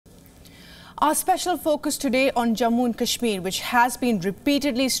Our special focus today on Jammu and Kashmir, which has been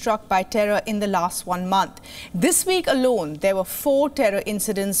repeatedly struck by terror in the last 1 month. This week alone, there were 4 terror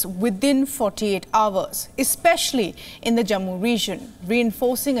incidents within 48 hours, especially in the Jammu region,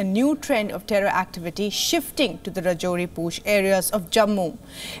 reinforcing a new trend of terror activity shifting to the Rajouri-Pooch areas of Jammu.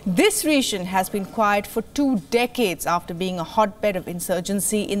 This region has been quiet for 2 decades after being a hotbed of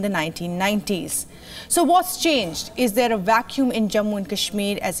insurgency in the 1990s. So what's changed? Is there a vacuum in Jammu and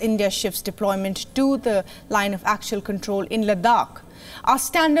Kashmir as India shifts deployment to the line of actual control in Ladakh? Are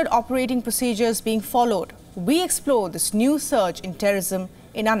standard operating procedures being followed? We explore this new surge in terrorism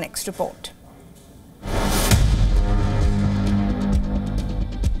in our next report.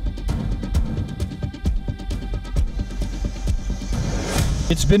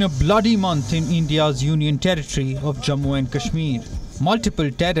 It's been a bloody month in India's union territory of Jammu and Kashmir. Multiple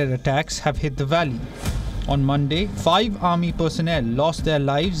terror attacks have hit the valley. On Monday, 5 army personnel lost their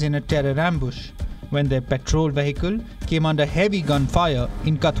lives in a terror ambush when their patrol vehicle came under heavy gunfire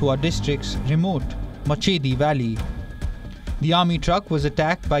in Kathua district's remote Machedi Valley. The army truck was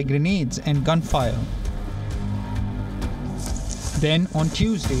attacked by grenades and gunfire. Then on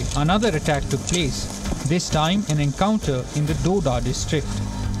Tuesday, another attack took place, this time an encounter in the Doda district.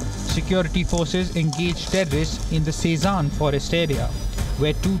 Security forces engaged terrorists in the Sezan forest area,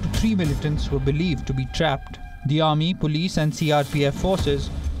 where 2 to 3 militants were believed to be trapped. The army, police and CRPF forces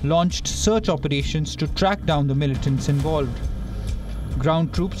launched search operations to track down the militants involved.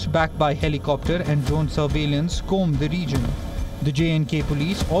 Ground troops backed by helicopter and drone surveillance combed the region. The J&K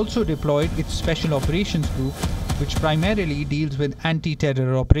police also deployed its special operations group, which primarily deals with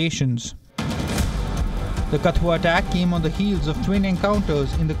anti-terror operations. The Kathua attack came on the heels of twin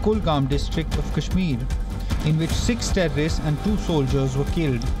encounters in the Kulgam district of Kashmir, in which 6 terrorists and 2 soldiers were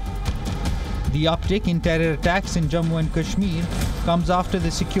killed. The uptick in terror attacks in Jammu and Kashmir comes after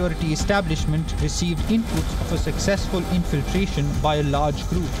the security establishment received inputs of a successful infiltration by a large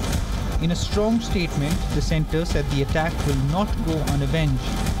group. In a strong statement, the centre said the attack will not go unavenged.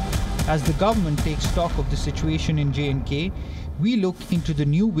 As the government takes stock of the situation in J&K, we look into the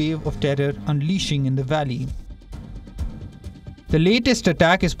new wave of terror unleashing in the valley. The latest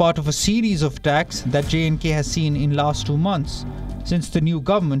attack is part of a series of attacks that J&K has seen in last 2 months, since the new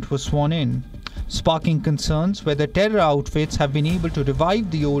government was sworn in, sparking concerns whether terror outfits have been able to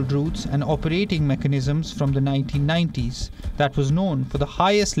revive the old routes and operating mechanisms from the 1990s that was known for the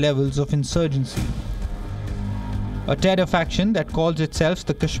highest levels of insurgency. A terror faction that calls itself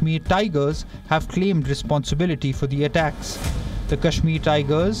the Kashmir Tigers have claimed responsibility for the attacks. The Kashmir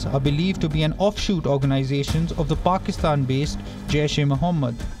Tigers are believed to be an offshoot organization of the Pakistan-based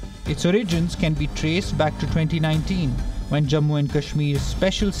Jaish-e-Mohammed. Its origins can be traced back to 2019, when Jammu and Kashmir's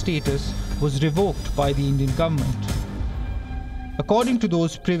special status was revoked by the Indian government. According to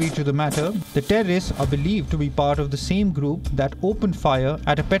those privy to the matter, the terrorists are believed to be part of the same group that opened fire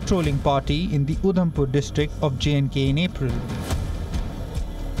at a patrolling party in the Udhampur district of J&K in April.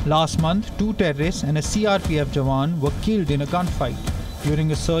 Last month, 2 terrorists and a CRPF Jawan were killed in a gunfight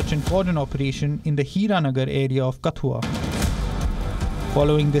during a search and cordon operation in the Hiranagar area of Kathua.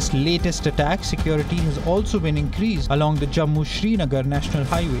 Following this latest attack, security has also been increased along the Jammu-Srinagar National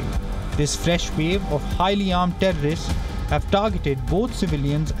Highway. This fresh wave of highly armed terrorists have targeted both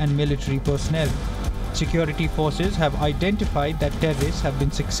civilians and military personnel. Security forces have identified that terrorists have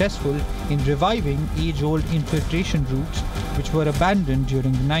been successful in reviving age-old infiltration routes which were abandoned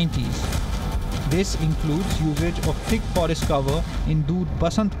during the 90s. This includes usage of thick forest cover in Dood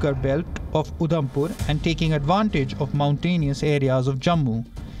Basantkar belt of Udhampur and taking advantage of mountainous areas of Jammu.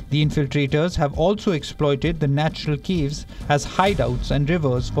 The infiltrators have also exploited the natural caves as hideouts and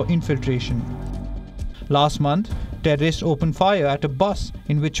rivers for infiltration. Last month, terrorists opened fire at a bus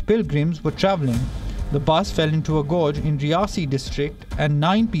in which pilgrims were travelling. The bus fell into a gorge in Riasi district and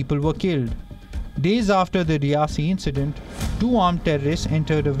 9 people were killed. Days after the Riasi incident, 2 armed terrorists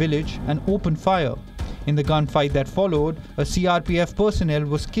entered a village and opened fire. In the gunfight that followed, a CRPF personnel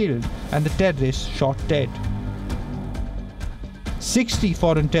was killed and the terrorists shot dead. 60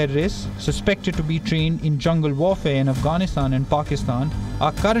 foreign terrorists, suspected to be trained in jungle warfare in Afghanistan and Pakistan,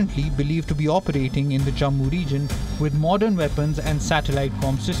 are currently believed to be operating in the Jammu region with modern weapons and satellite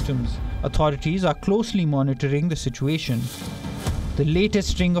comm systems. Authorities are closely monitoring the situation. The latest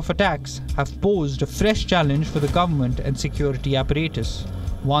string of attacks have posed a fresh challenge for the government and security apparatus,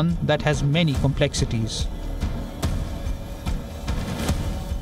 one that has many complexities.